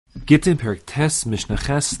Gittin Perik Tes Mishnah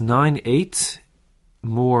Ches 9:8.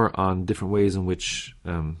 More on different ways in which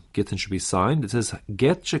Gittin should be signed. It says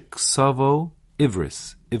Get Ksavo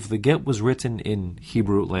Ivris. If the get was written in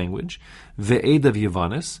Hebrew language, Ve'ed of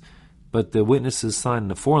Yavanis, but the witness is signed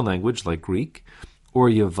in a foreign language like Greek, or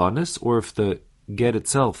Yavanis, or if the get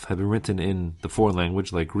itself had been written in the foreign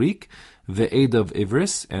language like Greek, Ve'ed of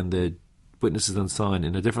Ivris, and the witness is then signed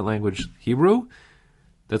in a different language, Hebrew,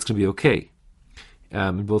 that's going to be okay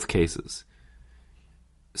in both cases.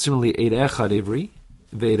 Similarly, Eid Echad Ivri,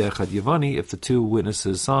 Ve'ed Echad Yavani, if the two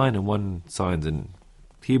witnesses sign and one signs in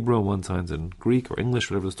Hebrew and one signs in Greek or English,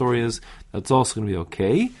 whatever the story is, that's also going to be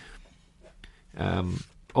okay.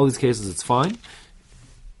 All these cases, it's fine.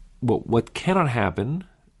 What cannot happen,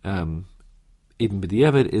 even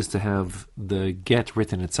b'diavad, is to have the get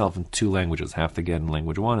written itself in two languages, half the get in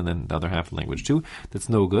language one and then the other half in language two. That's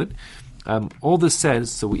no good. All this says,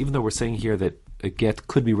 so even though we're saying here that a get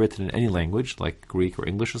could be written in any language, like Greek or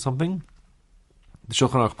English or something, the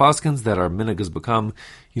Shulchan Aruch paskins that our minhag has become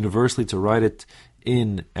universally to write it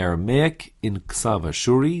in Aramaic, in Ksav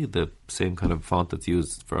Ashuri, the same kind of font that's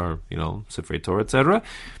used for our, Sifrei Torah, etc.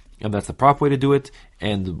 And that's the proper way to do it,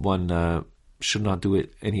 and one should not do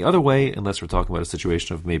it any other way unless we're talking about a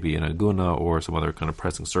situation of maybe an aguna or some other kind of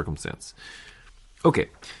pressing circumstance. Okay.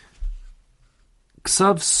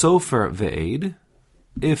 Ksav Sofer Ve'ed,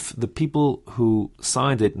 if the people who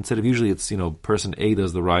signed it, instead of usually it's, person A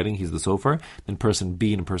does the writing, he's the sofer, then person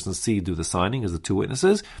B and person C do the signing as the two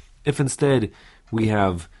witnesses. If instead we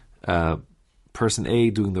have person A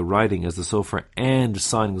doing the writing as the sofer and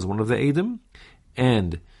signing as one of the Eidim,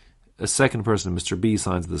 and a second person, Mr. B,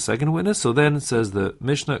 signs the second witness, so then it says the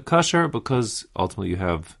Mishnah kasher, because ultimately you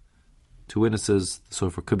have two witnesses, the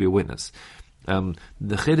sofer could be a witness. The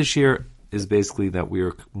chiddush here is basically that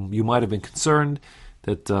you might have been concerned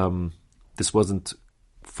that this wasn't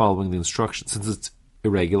following the instructions. Since it's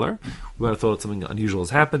irregular, we might have thought something unusual has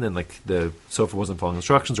happened and like the sofer wasn't following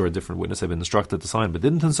instructions, or a different witness had been instructed to sign but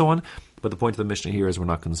didn't, and so on. But the point of the Mishnah here is we're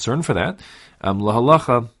not concerned for that.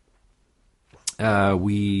 Lahalacha,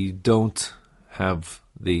 we don't have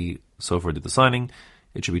the sofer do the signing.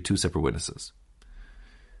 It should be two separate witnesses.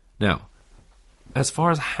 Now, as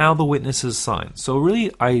far as how the witnesses sign, so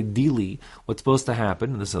really, ideally, what's supposed to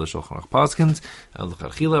happen, and this is the Shulchan Aruch paskins,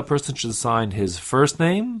 a person should sign his first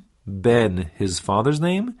name, ben his father's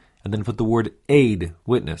name, and then put the word aid,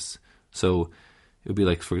 witness. So it would be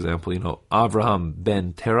like, for example, Avraham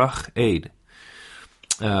ben Terach aid.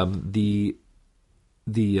 The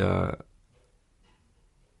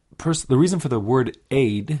reason for the word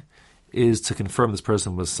aid is to confirm this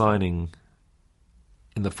person was signing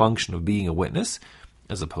in the function of being a witness,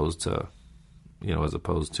 as opposed to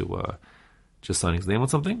just signing his name on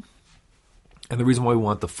something. And the reason why we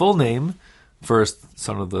want the full name, first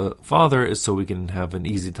son of the father, is so we can have an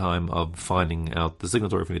easy time of finding out the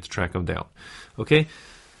signatory if we need to track him down. Okay?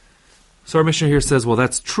 So our Mishnah here says, well,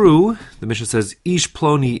 that's true. The Mishnah says, Ish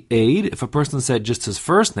Ploni Aid. If a person said just his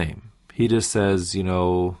first name, he just says,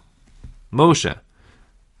 Moshe,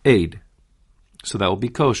 Aid. So that will be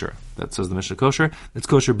kosher. That says the Mishnah kosher. It's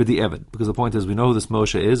kosher b'di'evet, because the point is we know who this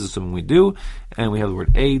Moshe is, assuming we do, and we have the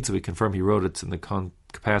word aid, so we confirm he wrote it in the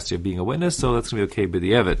capacity of being a witness, so that's going to be okay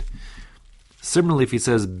b'di'evet. Similarly, if he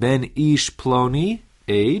says ben ish ploni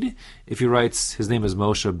aid, if he writes his name is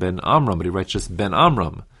Moshe ben Amram, but he writes just ben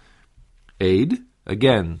Amram aid,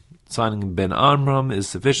 again, signing ben Amram is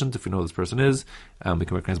sufficient if we know who this person is. We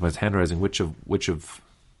can recognize by his handwriting which of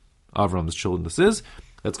Avram's children this is.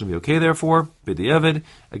 That's going to be okay, therefore, b'di'evet.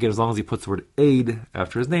 Again, as long as he puts the word aid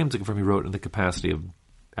after his name to confirm he wrote in the capacity of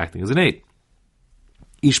acting as an aid.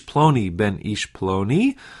 Ish ploni ben ish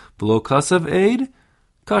ploni, below kasav aid,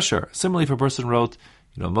 kasher. Similarly, if a person wrote,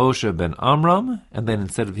 Moshe ben Amram, and then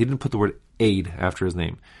he didn't put the word aid after his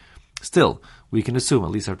name, still, we can assume,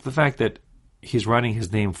 at least after the fact, that he's writing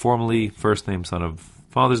his name formally, first name, son of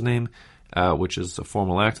father's name, which is a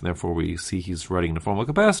formal act, and therefore we see he's writing in a formal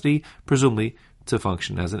capacity, presumably to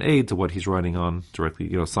function as an aid to what he's writing on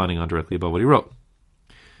directly, signing on directly above what he wrote.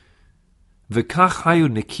 V'kach hayu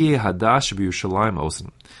nikiyeh hadash b'Yerushalayim osin.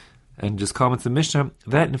 And just comments the Mishnah,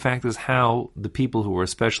 that in fact is how the people who were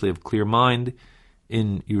especially of clear mind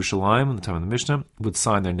in Yerushalayim in the time of the Mishnah would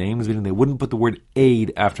sign their names, meaning they wouldn't put the word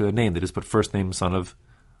aid after their name, they just put first name, son of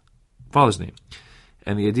father's name.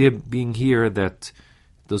 And the idea being here that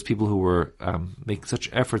those people who were making such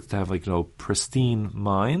efforts to have pristine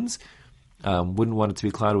minds wouldn't want it to be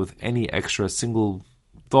clouded with any extra single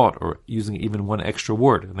thought or using even one extra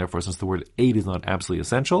word. And therefore, since the word aid is not absolutely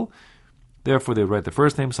essential, therefore they would write the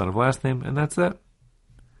first name, son of last name, and that's that.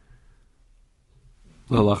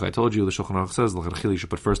 I told you, the Shulchan Aruch says, you should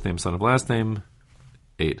put first name, son of last name,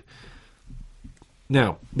 8.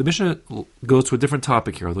 Now, the Mishnah goes to a different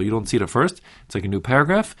topic here, although you don't see it at first. It's like a new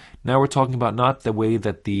paragraph. Now we're talking about not the way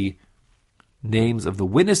that the names of the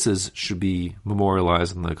witnesses should be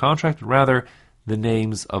memorialized in the contract, but rather the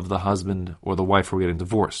names of the husband or the wife who are getting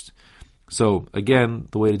divorced. So, again,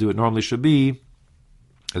 the way to do it normally should be,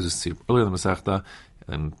 as you see earlier in the Masechta,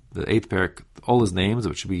 and the 8th parak, all his names,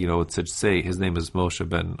 it should be, it should say his name is Moshe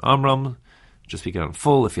ben Amram, just speak it out in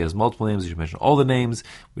full. If he has multiple names, you should mention all the names.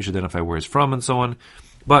 We should identify where he's from and so on.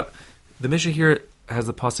 But the Mishnah here has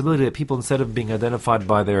the possibility that people, instead of being identified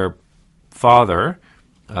by their father,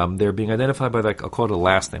 they're being identified by, I'll call it a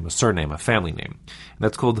last name, a surname, a family name. And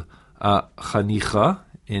that's called Chanicha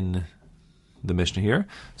in the Mishnah here.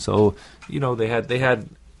 So,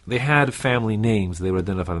 they had family names they would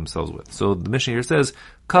identify themselves with. So the Mishnah here says,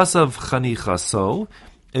 Kasav Chanicha so,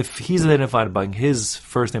 if he's identified by his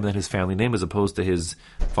first name and then his family name as opposed to his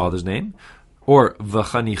father's name, or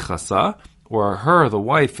V'chanichasa, or her, the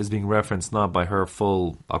wife, is being referenced not by her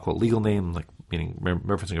full, I'll call it legal name, like meaning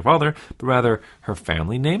referencing her father, but rather her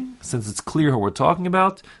family name, since it's clear who we're talking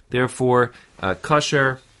about, therefore,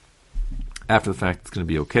 kasher, after the fact, it's going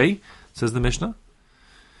to be okay, says the Mishnah.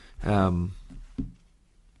 In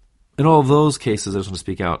all of those cases, I just want to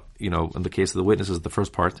speak out, in the case of the witnesses, the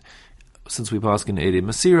first part, since we pass in Eidei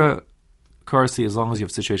Masira, Karsi, as long as you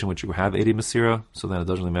have a situation in which you have Eidei Masira, so then it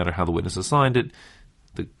doesn't really matter how the witnesses signed it,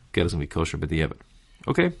 the get is going to be kosher b'diavad.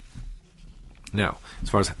 Okay? Now, as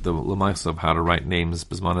far as the lemaisa of how to write names,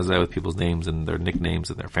 bisman hazeh, with people's names and their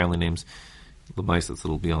nicknames and their family names, lemaisa,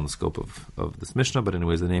 it'll be on the scope of this Mishnah, but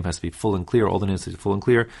anyways, the name has to be full and clear, all the names have to be full and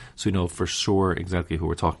clear, so we know for sure exactly who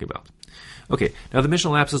we're talking about. Okay, now the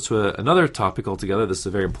Mishnah lapses to another topic altogether. This is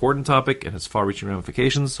a very important topic, and has far-reaching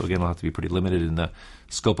ramifications, so again, I'll have to be pretty limited in the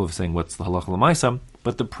scope of saying what's the halacha l'maisa,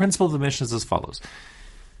 but the principle of the Mishnah is as follows.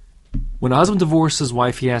 When a husband divorces his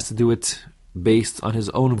wife, he has to do it based on his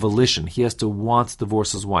own volition. He has to want to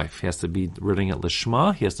divorce his wife. He has to be writing it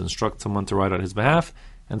lishma, he has to instruct someone to write on his behalf,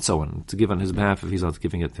 and so on, to give on his behalf if he's not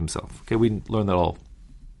giving it himself. Okay, we learned that all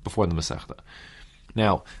before in the Masechta.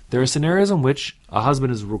 Now, there are scenarios in which a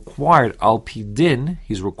husband is required, al pi din,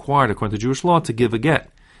 he's required, according to Jewish law, to give a get.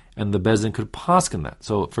 And the Bezdin could paskin that.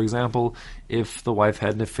 So, for example, if the wife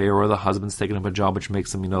had an affair or the husband's taken up a job which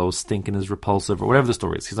makes him, stink and is repulsive, or whatever the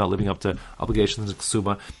story is, he's not living up to obligations in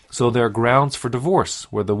ksuba. So there are grounds for divorce,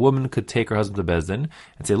 where the woman could take her husband to Bezdin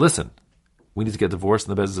and say, listen, we need to get divorced.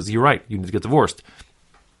 And the Bezdin says, you're right, you need to get divorced.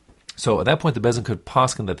 So at that point, the Bezdin could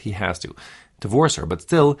paskin that he has to divorce her, but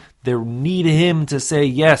still, they need him to say,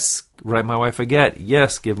 yes, write my wife a get,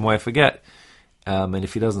 yes, give my wife a get. And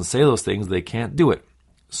if he doesn't say those things, they can't do it.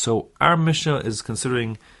 So our Mishnah is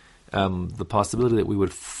considering the possibility that we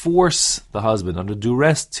would force the husband under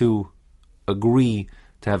duress to agree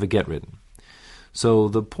to have a get written. So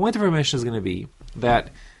the point of our Mishnah is going to be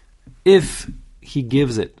that if he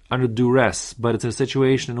gives it under duress, but it's a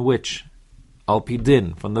situation in which al pi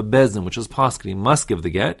din, from the Bezdin, which is paskin, he must give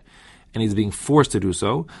the get, and he's being forced to do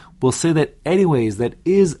so, we'll say that anyways, that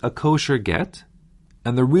is a kosher get,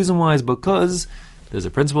 and the reason why is because there's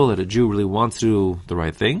a principle that a Jew really wants to do the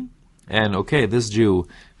right thing, and okay, this Jew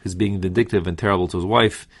who's being vindictive and terrible to his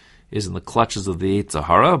wife is in the clutches of the Yetzer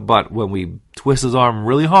Hara, but when we twist his arm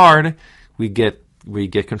really hard, we get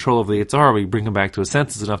control of the Yetzer Hara, we bring him back to his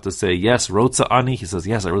senses enough to say, yes, rotza ani, he says,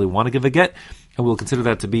 yes, I really want to give a get, and we'll consider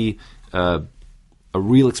that to be a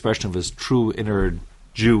real expression of his true inner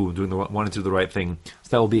Jew wanting to do the right thing, so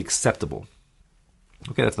that will be acceptable.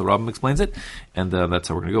 Okay, that's the Rambam explains it, and that's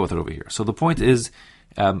how we're going to go with it over here. So the point is,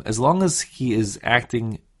 as long as he is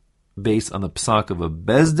acting based on the psak of a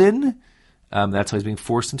Bezdin, that's how he's being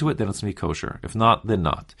forced into it, then it's going to be kosher. If not, then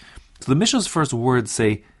not. So the Mishnah's first words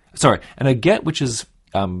say, and a get which is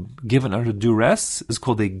given under duress is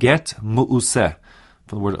called a get mu'useh,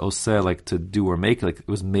 from the word oseh, like to do or make, like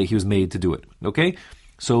he was made to do it. Okay,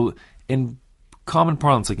 so in common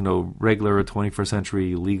parlance, like regular 21st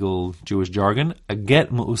century legal Jewish jargon, a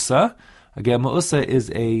get mu'usa is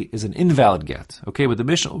an invalid get. Okay, but the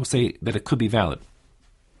Mishnah will say that it could be valid.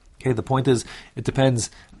 Okay, the point is, it depends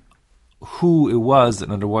who it was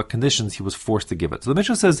and under what conditions he was forced to give it. So the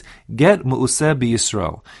Mishnah says, get mu'usa bi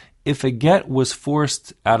Yisrael. If a get was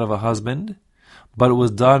forced out of a husband, but it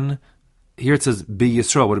was done, here it says bi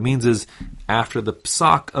Yisrael. What it means is after the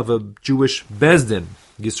psak of a Jewish Bezdin.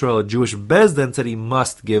 Yisrael, a Jewish Bezdin, said he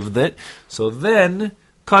must give that. So then,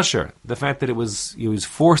 kasher. The fact that he was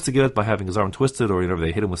forced to give it by having his arm twisted, or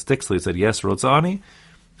they hit him with sticks, so he said, yes, rotzani.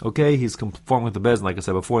 Okay, he's conforming with the Bezdin, like I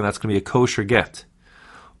said before, and that's going to be a kosher get.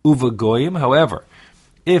 Uva goyim, however,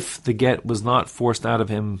 if the get was not forced out of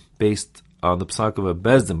him based on the psak of a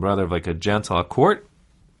bezdin, but rather of like a Gentile court,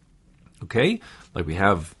 okay, like we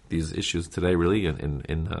have these issues today, really,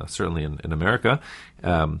 certainly in America.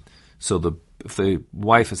 So if the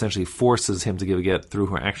wife essentially forces him to give a get through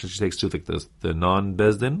her actions she takes to like the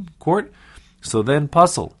non-bezdin court, so then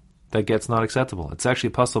puzzle, that get's not acceptable. It's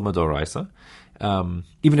actually puzzle madoraisa.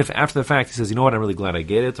 Even if after the fact he says, you know what, I'm really glad I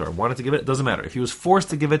get it, or I wanted to give it doesn't matter. If he was forced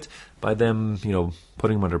to give it by them,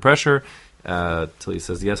 putting him under pressure, till he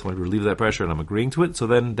says, yes, I want to relieve that pressure and I'm agreeing to it, so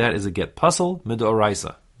then that is a get puzzle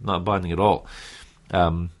madoraisa, not binding at all.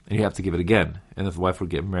 And you have to give it again. And if the wife would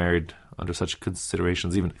get married under such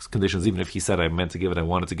conditions, even if he said, I meant to give it, I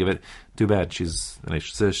wanted to give it, too bad, she's an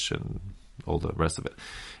Eish and all the rest of it.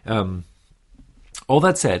 All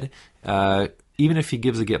that said, even if he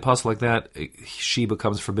gives a get puzzle like that, she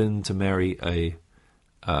becomes forbidden to marry a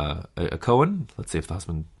Kohen. Let's say if the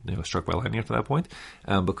husband is struck by lightning after that point,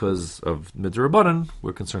 because of midrabanan,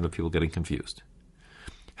 we're concerned of people getting confused.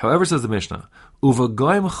 However, says the Mishnah, if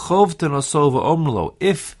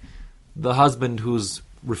the husband who's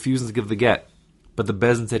refusing to give the get, but the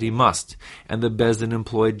bezdin said he must, and the bezdin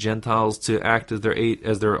employed Gentiles to act as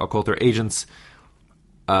their I'll call it their agents,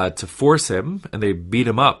 to force him, and they beat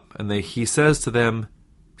him up, and he says to them,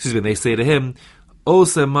 they say to him,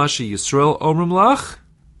 Ose Mashi Yisrael Omrim Lach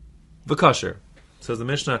V'kasher. Says the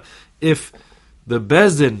Mishnah, if the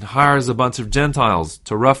bezdin hires a bunch of Gentiles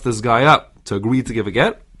to rough this guy up to agree to give a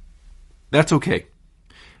get, that's okay.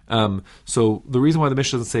 So the reason why the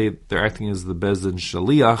Mishnah doesn't say they're acting as the bezdin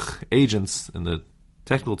shaliach, agents in the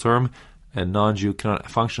technical term, and non-Jew cannot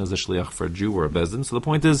function as a shaliach for a Jew or a bezdin. So the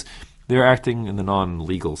point is, they're acting in the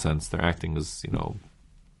non-legal sense. They're acting as,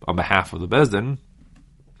 on behalf of the bezdin,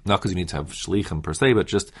 not because you need to have shlichim per se, but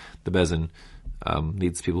just the bezdin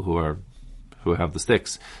needs people who have the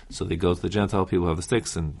sticks. So they go to the Gentile people who have the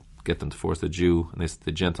sticks and get them to force the Jew. And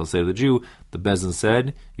the Gentile say to the Jew, the bezdin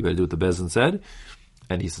said, you better do what the bezdin said.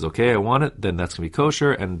 And he says, okay, I want it. Then that's going to be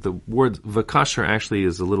kosher. And the word v'kasher actually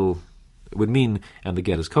is would mean, and the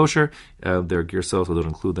get is kosher. They're girsos, so they don't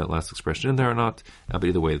include that last expression in there or not. But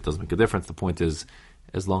either way, it doesn't make a difference. The point is,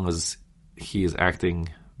 as long as he is acting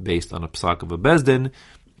based on a psak of a bezdin,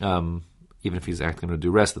 even if he's acting under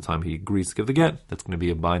duress the time he agrees to give the get, that's going to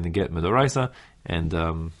be a binding get midoraisa, and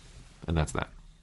that's that.